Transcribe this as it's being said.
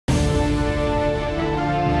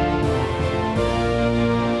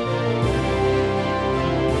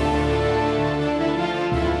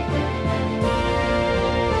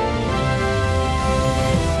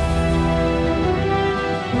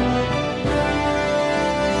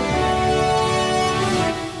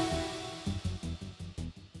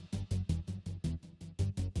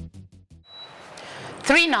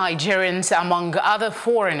Three Nigerians, among other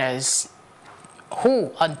foreigners,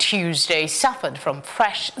 who on Tuesday suffered from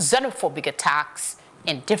fresh xenophobic attacks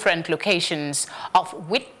in different locations of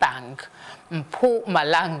Witbank,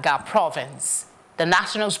 Mpumanlaga Province. The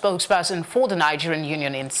national spokesperson for the Nigerian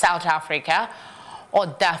Union in South Africa,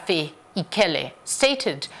 Odefa Ikele,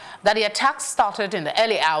 stated that the attacks started in the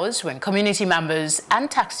early hours when community members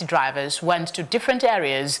and taxi drivers went to different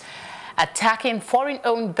areas attacking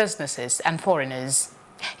foreign-owned businesses and foreigners.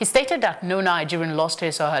 He stated that no Nigerian lost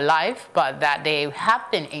his or her life, but that they have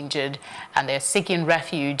been injured and they're seeking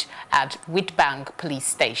refuge at Witbank police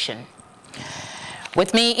station.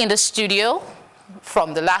 With me in the studio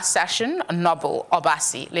from the last session, Nobel,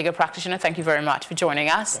 Obasi, legal practitioner. Thank you very much for joining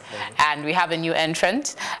us. And we have a new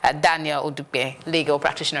entrant, Daniel Odupe, legal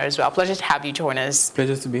practitioner as well. Pleasure to have you join us.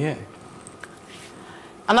 Pleasure to be here.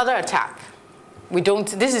 Another attack.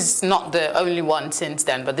 This is not the only one since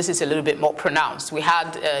then, but this is a little bit more pronounced. We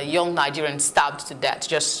had a young Nigerian stabbed to death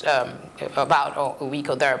just about a week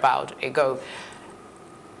or thereabout ago.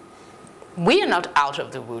 We are not out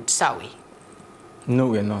of the woods, are we? No,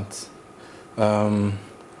 we're not. I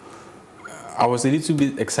was a little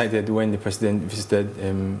bit excited when the president visited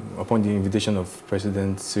upon the invitation of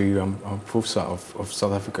President Cyril Ramaphosa of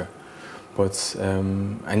South Africa. But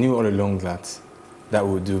I knew all along that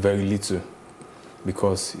would do very little,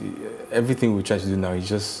 because everything we try to do now will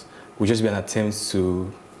just be an attempt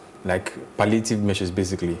to, like, palliative measures,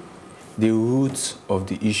 basically. The roots of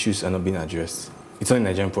the issues are not being addressed. It's not a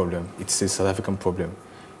Nigerian problem, it's a South African problem.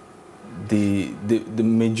 The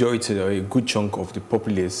majority, or a good chunk of the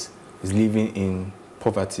populace, is living in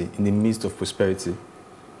poverty in the midst of prosperity.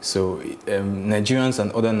 So Nigerians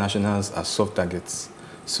and other nationals are soft targets.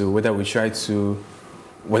 So whatever we try to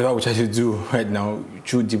do right now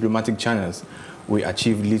through diplomatic channels, we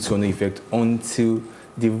achieve little or no effect until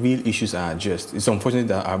the real issues are addressed. It's unfortunate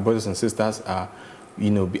that our brothers and sisters are,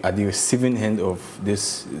 at the receiving end of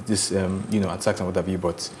this attacks and whatever,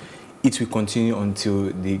 but it will continue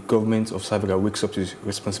until the government of South Africa wakes up to its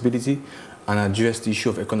responsibility and address the issue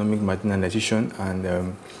of economic marginalization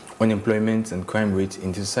and unemployment and crime rate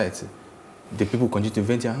in the society. The people continue to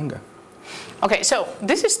vent their hunger. Okay, so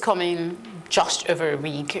this is coming just over a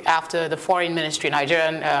week after the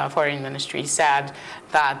Nigerian foreign ministry said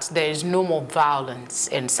that there is no more violence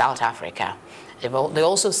in South Africa. They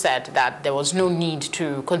also said that there was no need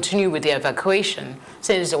to continue with the evacuation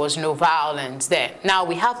since there was no violence there. Now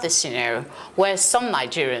we have this scenario where some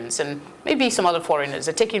Nigerians and maybe some other foreigners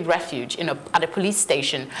are taking refuge at a police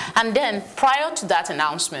station. And then prior to that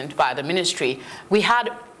announcement by the ministry, we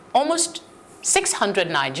had almost 600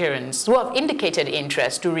 Nigerians who have indicated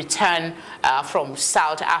interest to return from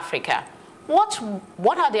South Africa. What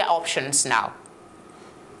are their options now?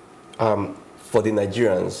 For the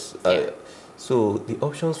Nigerians, yeah. So the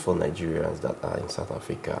options for Nigerians that are in South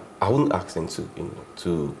Africa, I wouldn't ask them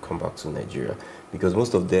to come back to Nigeria, because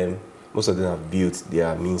most of them have built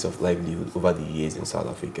their means of livelihood over the years in South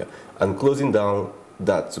Africa, and closing down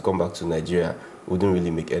that to come back to Nigeria wouldn't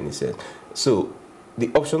really make any sense. So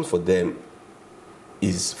the option for them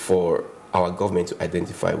is for our government to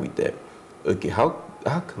identify with them. Okay, how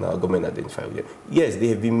can our government identify with them? Yes, they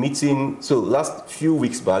have been meeting. So last few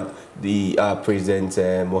weeks back, the President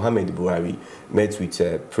Mohamed Buhari met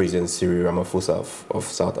with President Cyril Ramaphosa of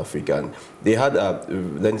South Africa, and they had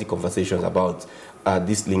lengthy conversations about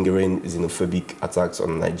these lingering xenophobic attacks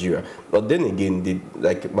on Nigeria. But then again,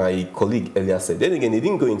 like my colleague earlier said, then again, they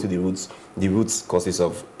didn't go into the roots causes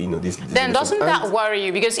of this. Then doesn't that worry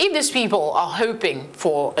you? Because if these people are hoping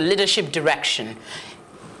for a leadership direction,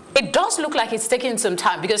 it does look like it's taking some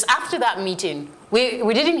time, because after that meeting,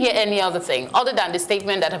 we didn't hear any other thing other than the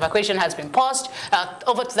statement that evacuation has been paused.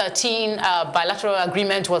 Over 13 bilateral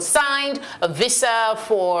agreement was signed, a visa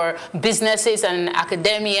for businesses and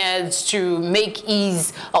academians to make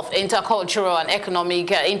ease of intercultural and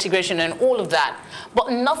economic integration and all of that.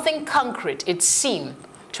 But nothing concrete, it seemed,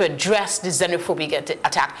 to address the xenophobic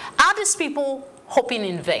attack. Are these people hoping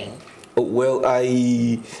in vain? Well,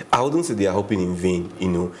 I wouldn't say they are hoping in vain.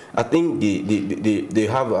 I think they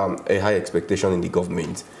have a high expectation in the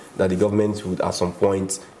government that the government would at some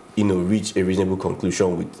point, reach a reasonable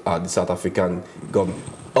conclusion with the South African government.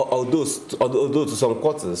 Although to some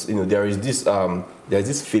quarters, there is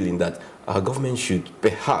this feeling that our government should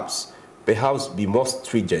perhaps be more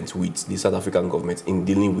stringent with the South African government in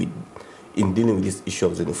dealing with this issue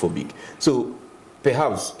of xenophobic. So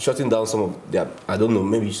perhaps shutting down some of their, I don't know,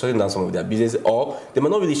 maybe shutting down some of their business, or they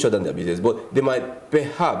might not really shut down their business, but they might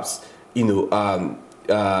perhaps, in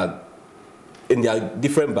their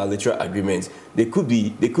different bilateral agreements, they could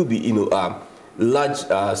be, large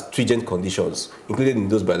stringent conditions included in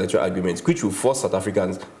those bilateral agreements, which will force the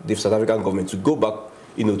South African government to go back,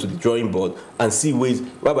 to the drawing board and see ways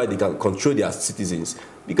whereby they can control their citizens.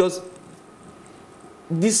 Because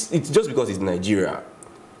it's just because it's Nigeria.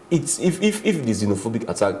 If the xenophobic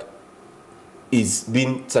attack is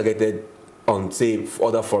being targeted on, say,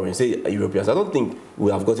 other foreign, say, Europeans, I don't think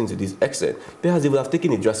we have gotten to this extent. Perhaps they would have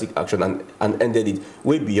taken a drastic action and ended it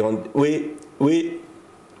way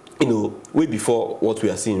before what we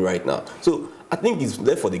are seeing right now. So I think it's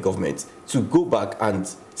there for the government to go back and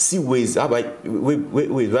see ways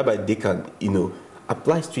whereby they can,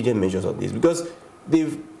 apply stringent measures on this, because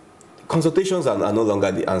consultations are no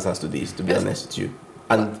longer the answers to this, to be honest with you.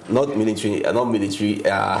 And not military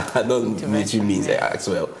means as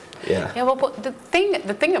well. Yeah. Yeah, but the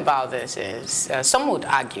thing about this is, some would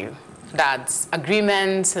argue that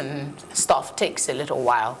agreements and stuff takes a little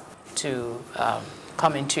while to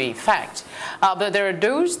come into effect. But there are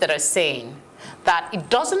those that are saying that it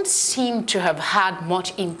doesn't seem to have had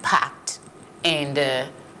much impact in the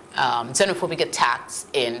xenophobic attacks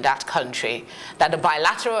in that country, that the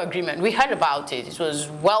bilateral agreement, we heard about it, it was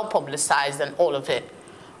well publicized and all of it,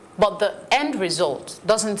 but the end result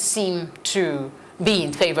doesn't seem to be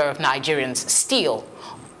in favor of Nigerians still.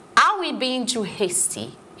 Are we being too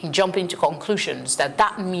hasty in jumping to conclusions that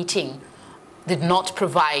that meeting did not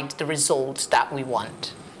provide the results that we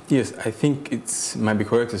want? Yes, I think it might be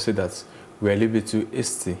correct to say that we're a little bit too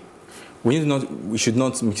hasty. We should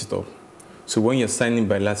not mix it up. So when you're signing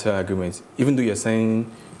bilateral agreements, even though you're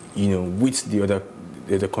signing, with the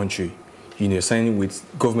other country, you're signing with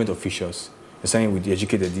government officials, you're signing with the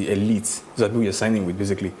educated, the elites. Those are people you're signing with,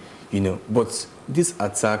 basically, But these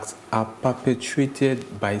attacks are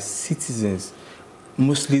perpetrated by citizens,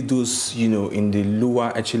 mostly those, in the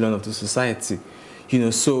lower echelon of the society,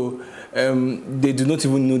 So they do not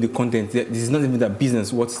even know the content. This is not even their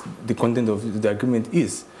business what the content of the agreement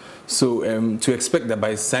is. So to expect that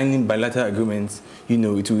by signing bilateral agreements, it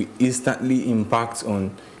will instantly impact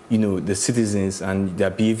on, the citizens and their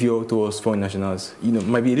behavior towards foreign nationals,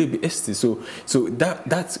 might be a little bit hasty. So that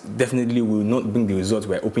definitely will not bring the results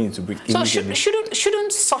we're hoping to bring. So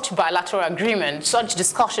shouldn't such bilateral agreement, such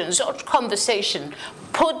discussions, such conversation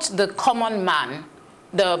put the common man,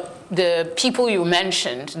 the people you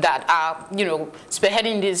mentioned that are,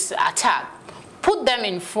 spearheading this attack, put them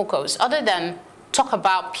in focus, other than talk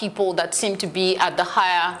about people that seem to be at the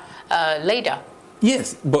higher ladder?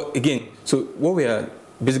 Yes, but again, so what we are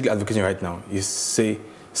basically advocating right now is, say,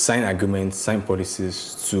 sign agreements, sign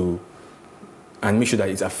policies and make sure that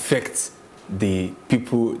it affects the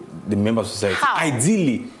people, the members of society. How?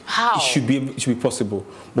 Ideally, How? It should be possible.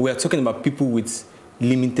 But we are talking about people with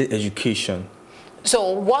limited education.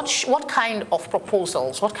 So what kind of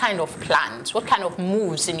proposals, what kind of plans, what kind of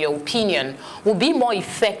moves, in your opinion, will be more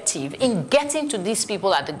effective in getting to these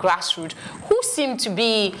people at the grassroots who seem to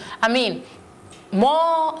be,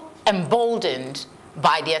 more emboldened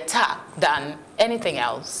by the attack than anything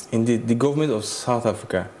else? Indeed, the government of South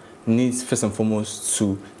Africa needs, first and foremost,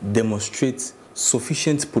 to demonstrate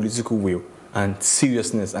sufficient political will and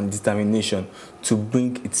seriousness and determination to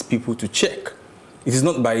bring its people to check. It is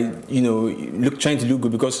not by, trying to look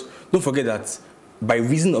good, because don't forget that by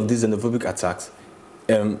reason of these xenophobic attacks,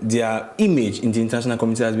 their image in the international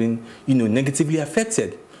community has been, negatively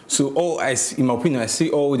affected. So in my opinion, I see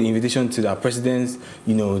all the invitation to the presidents,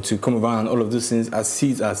 to come around and all of those things, I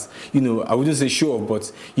see it as, I wouldn't say show off,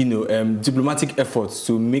 but, diplomatic efforts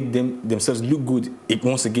to make themselves look good,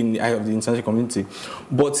 once again, in the eye of the international community.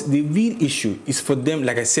 But the real issue is for them,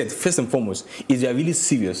 like I said, first and foremost, is they are really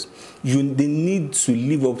serious. They need to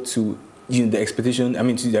live up to, the expectation,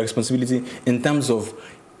 to their responsibility in terms of,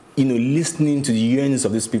 listening to the yearnings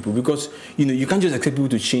of these people, because, you can't just expect people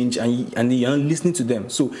to change and you're not listening to them.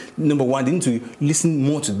 So, number one, they need to listen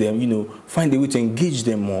more to them, find a way to engage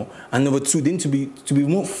them more. And number two, they need to be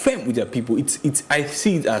more firm with their people. I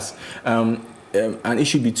see it as an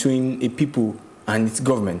issue between a people and its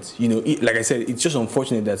government. Like I said, it's just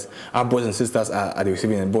unfortunate that our brothers and sisters are at the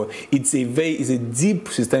receiving end, but it's a deep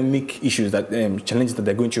systemic issue that challenges that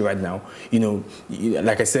they're going through right now.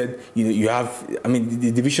 Like I said, you have,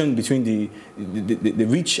 the division between the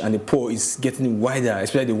rich and the poor is getting wider,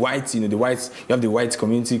 especially the whites. The whites, you have the white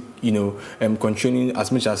community, controlling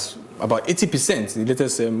as much as about 80%. The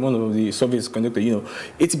latest one of the surveys conducted,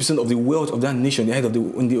 80% of the wealth of that nation, the head of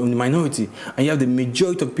on the minority, and you have the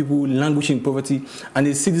majority of people languishing in poverty, and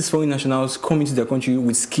they see these foreign nationals come into their country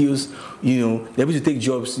with skills. They're able to take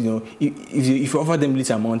jobs. If you offer them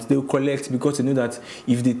little amount, they will collect, because they know that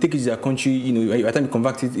if they take it to their country, by the time you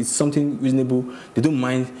convert it, it's something reasonable. They don't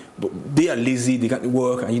mind, but they are lazy. They can't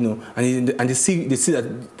work, and they see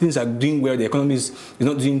that things are doing well. The economy is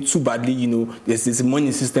not doing too badly. There's a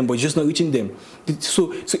money system, but it's just not reaching them.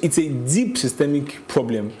 So it's a deep systemic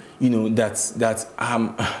problem. That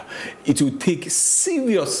it will take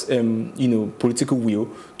serious, political will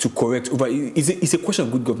to correct over. It's a question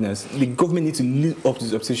of good governance. The government needs to live up to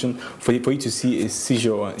this obsession for you to see a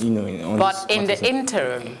seizure, But in the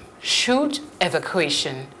interim, should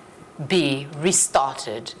evacuation be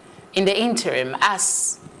restarted in the interim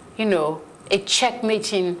as, a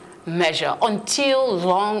checkmating measure until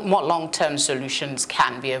more long-term solutions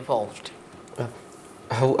can be evolved?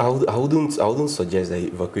 I wouldn't suggest that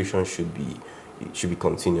evacuation should be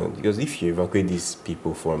continued, because if you evacuate these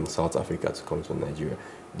people from South Africa to come to Nigeria,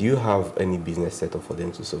 do you have any business set up for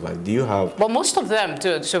them to survive? Do you have? Well, most of them,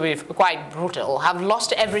 to be quite brutal, have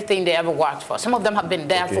lost everything they ever worked for. Some of them have been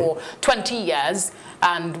there for 20 years,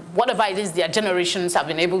 and whatever it is their generations have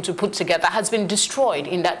been able to put together has been destroyed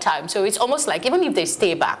in that time. So it's almost like even if they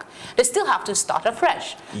stay back, they still have to start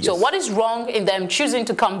afresh. Yes. So what is wrong in them choosing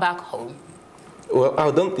to come back home? Well,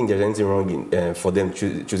 I don't think there's anything wrong for them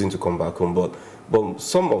choosing to come back home, but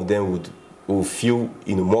some of them will feel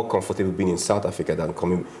more comfortable being in South Africa than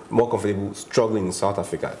more comfortable struggling in South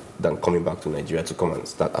Africa than coming back to Nigeria to come and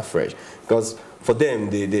start afresh. Because for them,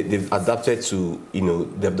 they've adapted to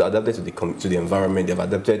to the environment, they've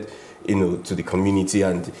adapted to the community,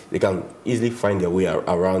 and they can easily find their way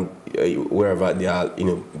around wherever they are,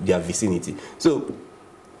 their vicinity. So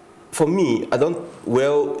for me, I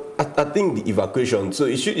think the evacuation, so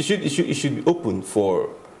it should be open for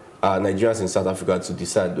Nigerians in South Africa to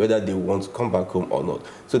decide whether they want to come back home or not.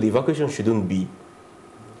 So the evacuation shouldn't be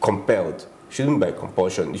compelled, shouldn't be by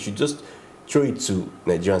compulsion. You should just throw it to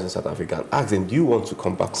Nigerians in South Africa and ask them, do you want to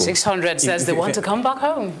come back home? 600 says they want to come back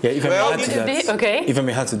home. Yeah, if I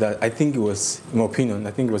may add to that, I think it was, in my opinion,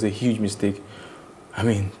 I think it was a huge mistake. I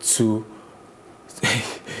mean,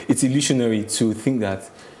 it's illusionary to think that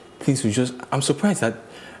things will just, I'm surprised that,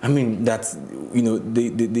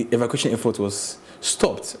 the evacuation effort was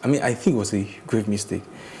stopped. I think it was a grave mistake.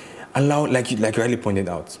 Like you rightly pointed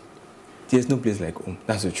out, there's no place like home.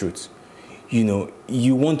 That's the truth. You don't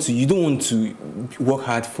want to work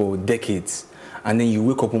hard for decades, and then you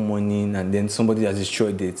wake up one morning and then somebody has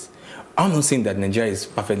destroyed it. I'm not saying that Nigeria is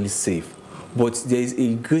perfectly safe, but there is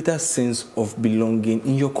a greater sense of belonging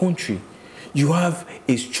in your country. You have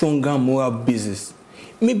a stronger moral basis.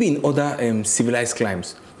 Maybe in other civilized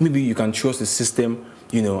climes, maybe you can trust the system,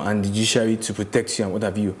 and the judiciary to protect you and what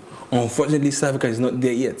have you. Unfortunately, South Africa is not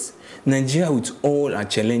there yet. Nigeria, with all our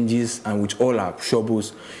challenges and with all our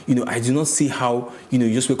troubles, I do not see how,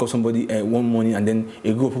 you just wake up somebody one morning and then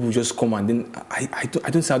a group of people just come, and then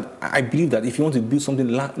I believe that if you want to build something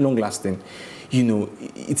long-lasting,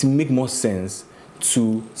 it make more sense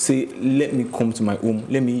to say, let me come to my home,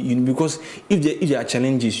 because if there are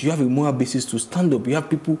challenges, you have a moral basis to stand up. You have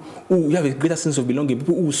people you have a greater sense of belonging,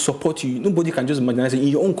 people who will support you. Nobody can just marginalize it in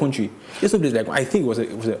your own country. There's no place like, I think it was a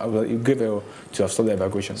grave error to have stopped the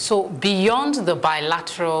evacuation. So beyond the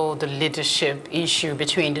the leadership issue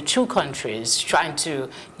between the two countries, trying to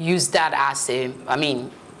use that as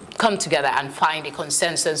come together and find a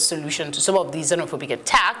consensus solution to some of these xenophobic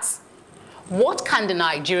attacks, what can the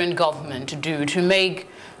Nigerian government do to make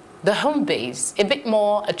the home base a bit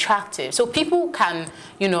more attractive so people can,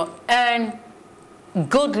 earn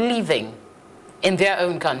good living in their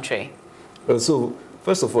own country? So,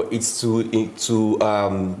 first of all, it's to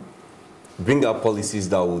bring out policies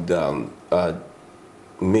that would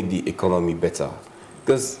make the economy better.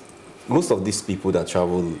 Because most of these people that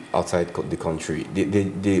travel outside the country,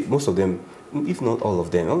 most of them, if not all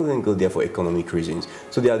of them go there for economic reasons.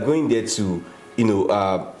 So they are going there to,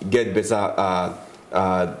 get better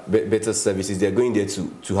services. They are going there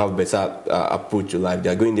to have better approach to life. They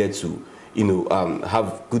are going there to,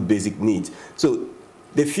 have good basic needs. So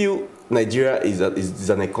they feel Nigeria is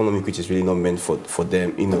an economy which is really not meant for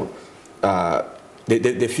them.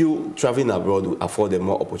 They feel traveling abroad will afford them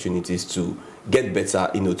more opportunities to get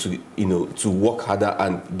better, to work harder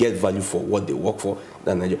and get value for what they work for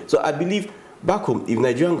than Nigeria. So I believe back home, if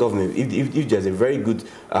Nigerian government, if there's a very good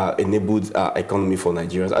enabled economy for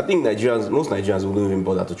Nigerians, I think most Nigerians wouldn't even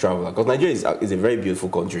bother to travel, because Nigeria is a very beautiful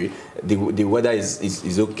country. The weather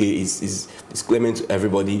is okay, is clement to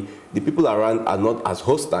everybody. The people around are not as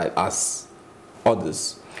hostile as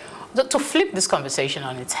others. To flip this conversation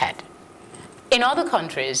on its head, in other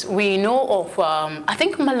countries, we know of, I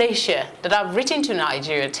think, Malaysia, that have written to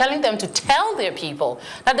Nigeria, telling them to tell their people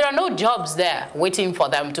that there are no jobs there waiting for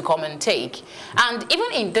them to come and take. And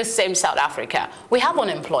even in this same South Africa, we have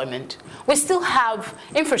unemployment. We still have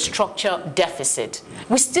infrastructure deficit.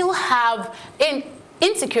 We still have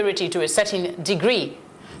insecurity to a certain degree.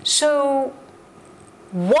 So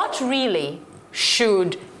what really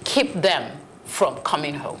should keep them from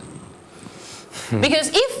coming home? Because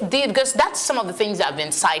because that's some of the things that have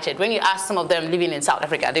been cited. When you ask some of them living in South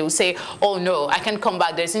Africa, they will say, oh no, I can't come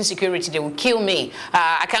back, there's insecurity, they will kill me.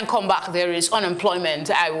 I can't come back, there is unemployment,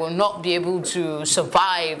 I will not be able to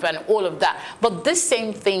survive, and all of that. But this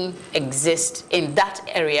same thing exists in that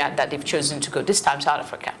area that they've chosen to go, this time South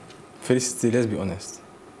Africa. Felicity, let's be honest.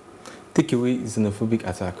 Take away xenophobic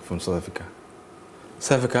attack from South Africa.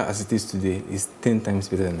 South Africa, as it is today, is 10 times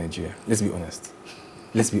better than Nigeria. Let's be honest.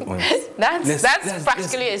 Let's be honest. That's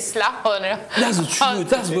practically a slap on. That's the truth.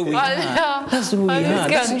 That's where we are. That's where we are.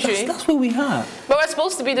 That's where we are. But we're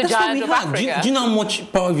supposed to be the giant of Africa. Do you know how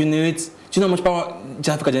much power generates? Do you know how much power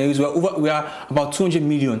South Africa generates? We are about 200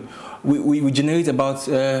 million. We generate about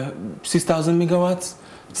 6,000 megawatts.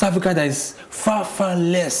 South Africa, that is far, far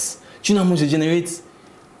less. Do you know how much it generates?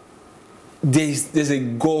 There's a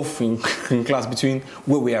gulf in class between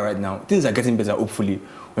where we are right now. Things are getting better, hopefully.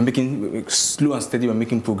 We're slow and steady, we're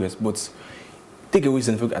making progress. But take away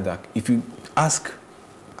xenophobic attack. If you ask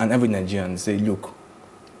an average Nigerian, say, look,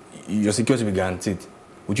 your security will be guaranteed,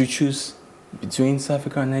 would you choose between South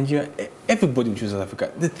Africa and Nigeria? Everybody would choose South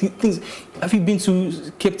Africa. Have you been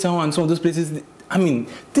to Cape Town and some of those places? I mean,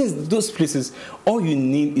 those places, all you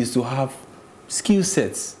need is to have skill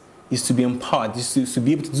sets, is to be empowered, is to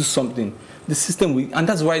be able to do something. The system, and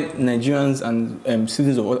that's why Nigerians and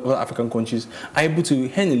citizens of other African countries are able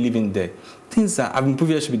to earn a living there. Things are, I've been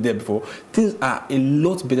privileged to be there before, things are a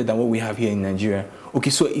lot better than what we have here in Nigeria. Okay,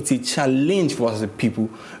 so it's a challenge for us as a people.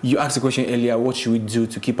 You asked the question earlier, what should we do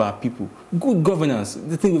to keep our people? Good governance,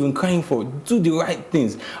 the thing we've been crying for, do the right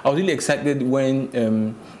things. I was really excited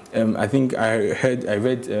when I think I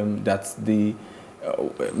read that the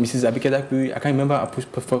Mrs. Abike, I can't remember her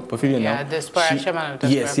portfolio now. Yeah, the chairman of the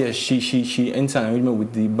Yes, she entered an agreement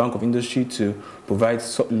with the Bank of Industry to provide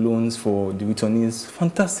loans for the returnees.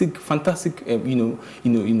 Fantastic,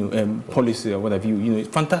 policy or what have you.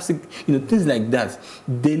 Fantastic, things like that.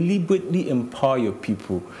 Deliberately empower your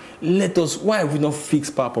people. Why have we not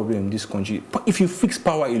fixed power problem in this country? If you fix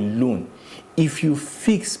power alone, the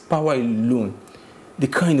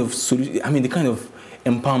kind of solution, the kind of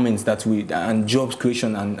empowerment and jobs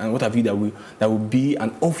creation and what have you that will be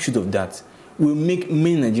an offshoot of that will make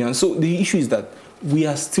many Nigerians. So the issue is that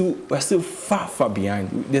we're still far behind.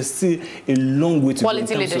 There's still a long way to go.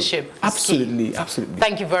 Quality leadership. Absolutely.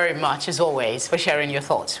 Thank you very much, as always, for sharing your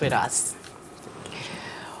thoughts with us.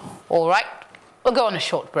 All right, we'll go on a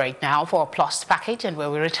short break now for a plus package, and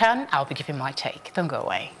when we return, I'll be giving my take. Don't go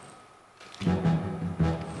away.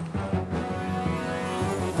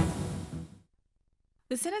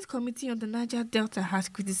 The Senate Committee on the Niger Delta has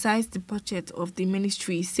criticized the budget of the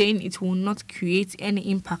ministry, saying it will not create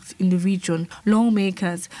any impact in the region.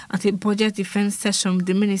 Lawmakers at a budget defense session with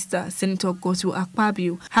the minister, Senator Gosu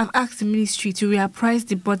Akpabio, have asked the ministry to reappraise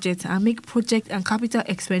the budget and make project and capital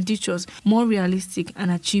expenditures more realistic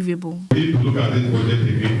and achievable. We need to look at this budget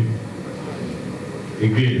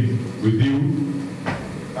again with you,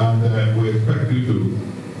 and we expect you to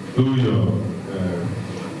do your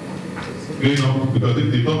because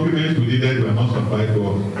the documents we needed were not supplied to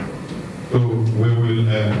us. So we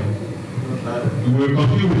will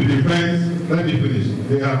continue with the defense. Let me finish.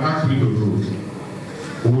 They have asked me to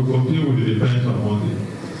prove. We will continue with the defense on Monday.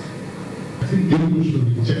 I think you should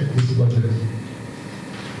reject this budget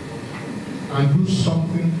and do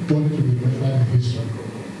something going to be better in history.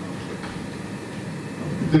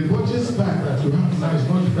 The budget stack that you have now is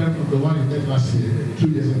not different from the one you made last year, 2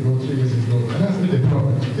 years ago, 3 years ago. And that's been the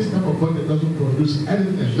problem. This type of budget doesn't produce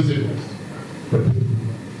anything visible for people.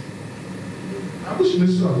 I wish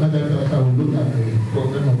Minister of Niger Delta would look at the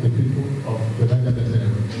problem of the people of the Niger Delta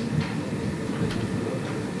area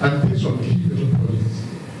and take some key little projects,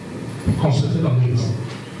 concentrate on it,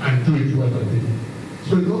 and do it well for people.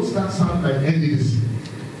 So it don't start sound like NDC.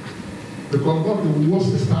 Because one of the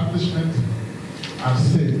worst establishment I've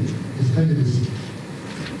said is NDC.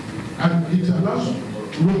 And it allows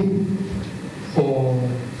room for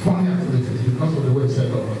funding activities because of the way it's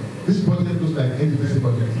set up. This budget looks like any business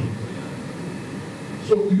budget.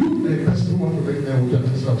 So you, a person who wants to make them with your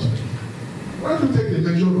instruction, why don't you take the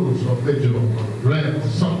major roads of Lejo or Red or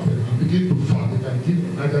something and begin to fund it and give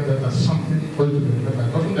Niger Delta something for you to remember?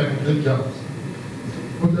 Nothing like great jobs.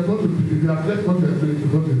 But they're going to do, if you have left what you're doing to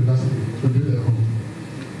go to university to do their home.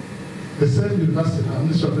 The same university and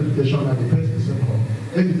Ministry of Education and the best the same home.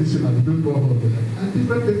 Education and the build one home and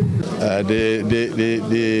different people.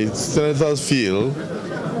 The senators feel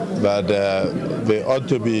that there ought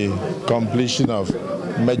to be completion of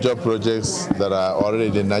major projects that are already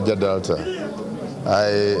in the Niger Delta.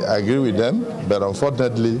 I agree with them, but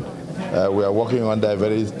unfortunately, we are working under a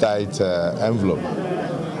very tight envelope.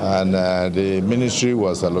 And the ministry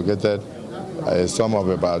was allocated a sum of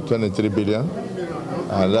about 23 billion,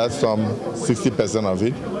 and that sum, 60% of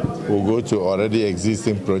it will go to already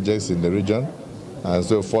existing projects in the region, and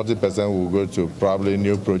so 40% will go to probably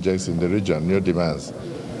new projects in the region, new demands.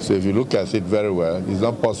 So if you look at it very well, it's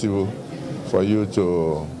not possible for you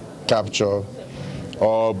to capture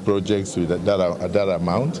all projects with that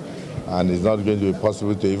amount, and it's not going to be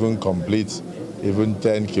possible to even complete even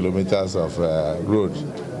 10 kilometers of road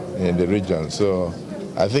in the region. So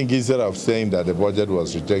I think instead of saying that the budget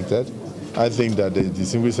was rejected, I think that the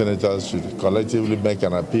distinguished senators should collectively make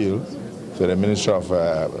an appeal to the Ministry of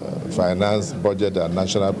Finance, Budget and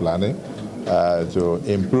National Planning to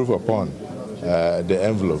improve upon the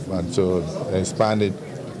envelope and to expand it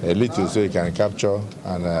a little so it can capture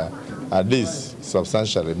and at least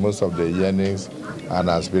substantially most of the yearnings and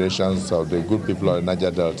aspirations of the good people of the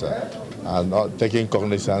Niger Delta, and not taking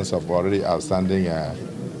cognizance of already outstanding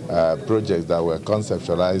projects that were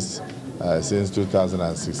conceptualized since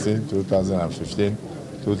 2016, 2015,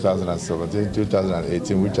 2017,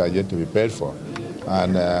 2018, which are yet to be paid for.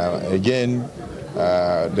 And again,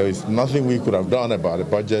 there is nothing we could have done about the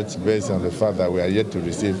budget based on the fact that we are yet to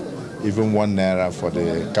receive even 1 naira for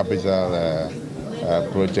the capital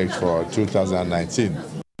project for 2019.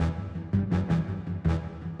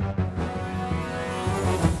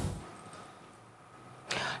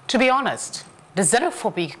 To be honest, the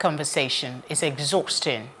xenophobic conversation is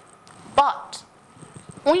exhausting, but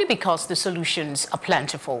only because the solutions are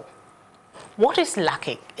plentiful. What is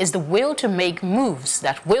lacking is the will to make moves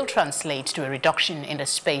that will translate to a reduction in the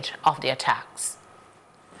spate of the attacks.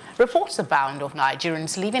 Reports abound of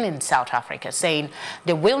Nigerians living in South Africa saying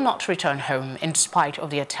they will not return home in spite of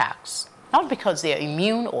the attacks, not because they are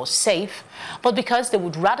immune or safe, but because they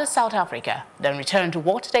would rather South Africa than return to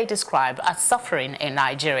what they describe as suffering in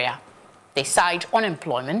Nigeria. They cite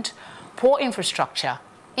unemployment, poor infrastructure,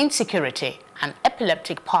 insecurity, and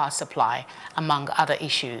epileptic power supply, among other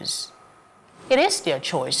issues. It is their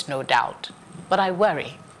choice, no doubt, but I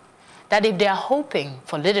worry that if they are hoping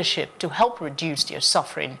for leadership to help reduce their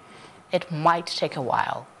suffering, it might take a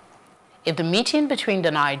while. If the meeting between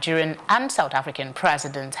the Nigerian and South African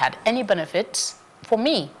presidents had any benefits, for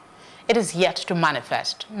me, it is yet to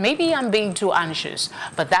manifest. Maybe I'm being too anxious,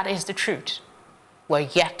 but that is the truth. We're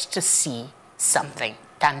yet to see something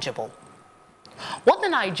tangible. What the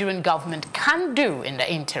Nigerian government can do in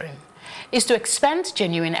the interim is to expend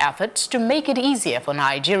genuine efforts to make it easier for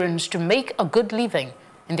Nigerians to make a good living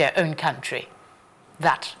in their own country.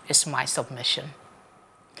 That is my submission.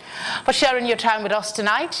 For sharing your time with us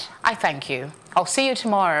tonight, I thank you. I'll see you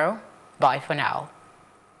tomorrow. Bye for now.